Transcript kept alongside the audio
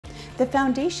The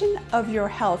foundation of your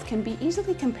health can be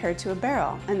easily compared to a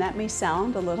barrel, and that may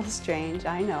sound a little strange,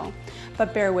 I know,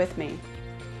 but bear with me.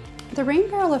 The rain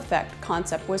barrel effect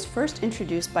concept was first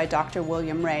introduced by Dr.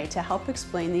 William Ray to help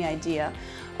explain the idea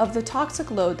of the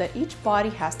toxic load that each body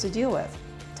has to deal with.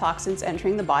 Toxins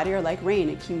entering the body are like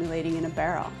rain accumulating in a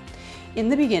barrel. In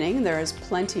the beginning, there is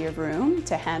plenty of room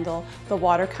to handle the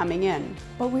water coming in,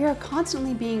 but we are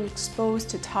constantly being exposed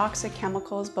to toxic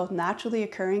chemicals, both naturally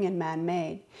occurring and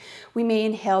man-made. We may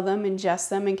inhale them, ingest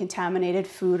them in contaminated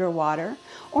food or water,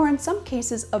 or in some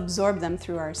cases absorb them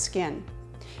through our skin.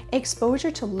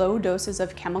 Exposure to low doses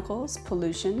of chemicals,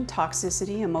 pollution,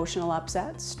 toxicity, emotional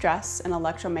upset, stress, and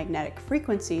electromagnetic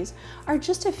frequencies are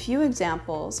just a few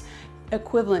examples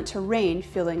equivalent to rain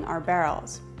filling our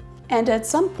barrels. And at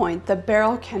some point, the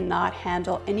barrel cannot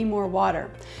handle any more water.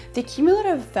 The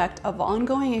cumulative effect of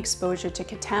ongoing exposure to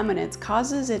contaminants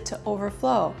causes it to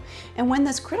overflow. And when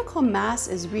this critical mass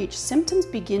is reached, symptoms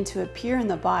begin to appear in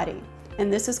the body.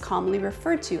 And this is commonly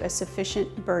referred to as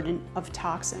sufficient burden of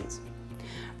toxins.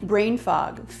 Brain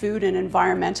fog, food and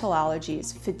environmental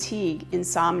allergies, fatigue,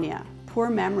 insomnia, poor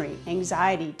memory,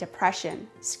 anxiety, depression,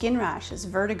 skin rashes,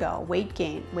 vertigo, weight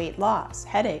gain, weight loss,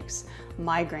 headaches,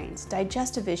 migraines,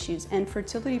 digestive issues, and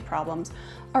fertility problems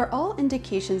are all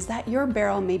indications that your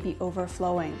barrel may be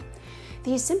overflowing.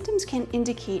 These symptoms can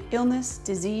indicate illness,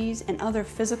 disease, and other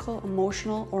physical,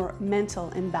 emotional, or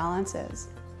mental imbalances.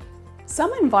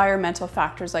 Some environmental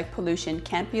factors like pollution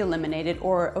can't be eliminated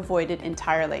or avoided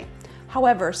entirely.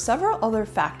 However, several other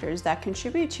factors that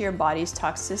contribute to your body's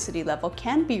toxicity level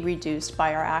can be reduced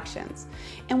by our actions.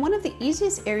 And one of the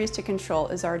easiest areas to control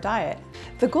is our diet.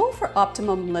 The goal for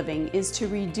optimum living is to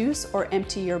reduce or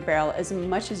empty your barrel as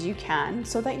much as you can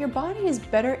so that your body is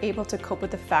better able to cope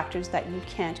with the factors that you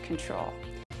can't control.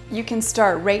 You can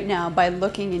start right now by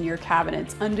looking in your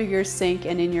cabinets, under your sink,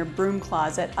 and in your broom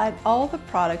closet at all the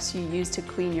products you use to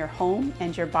clean your home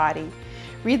and your body.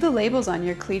 Read the labels on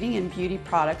your cleaning and beauty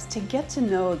products to get to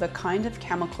know the kind of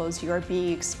chemicals you are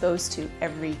being exposed to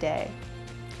every day.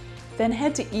 Then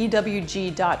head to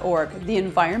ewg.org, the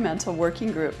Environmental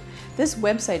Working Group. This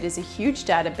website is a huge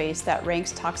database that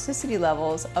ranks toxicity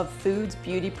levels of foods,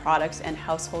 beauty products, and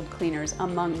household cleaners,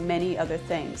 among many other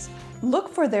things.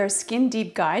 Look for their Skin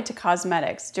Deep Guide to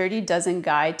Cosmetics, Dirty Dozen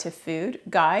Guide to Food,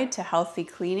 Guide to Healthy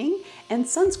Cleaning, and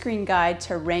Sunscreen Guide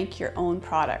to rank your own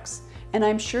products. And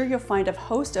I'm sure you'll find a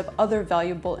host of other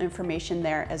valuable information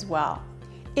there as well.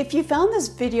 If you found this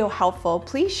video helpful,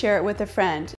 please share it with a friend.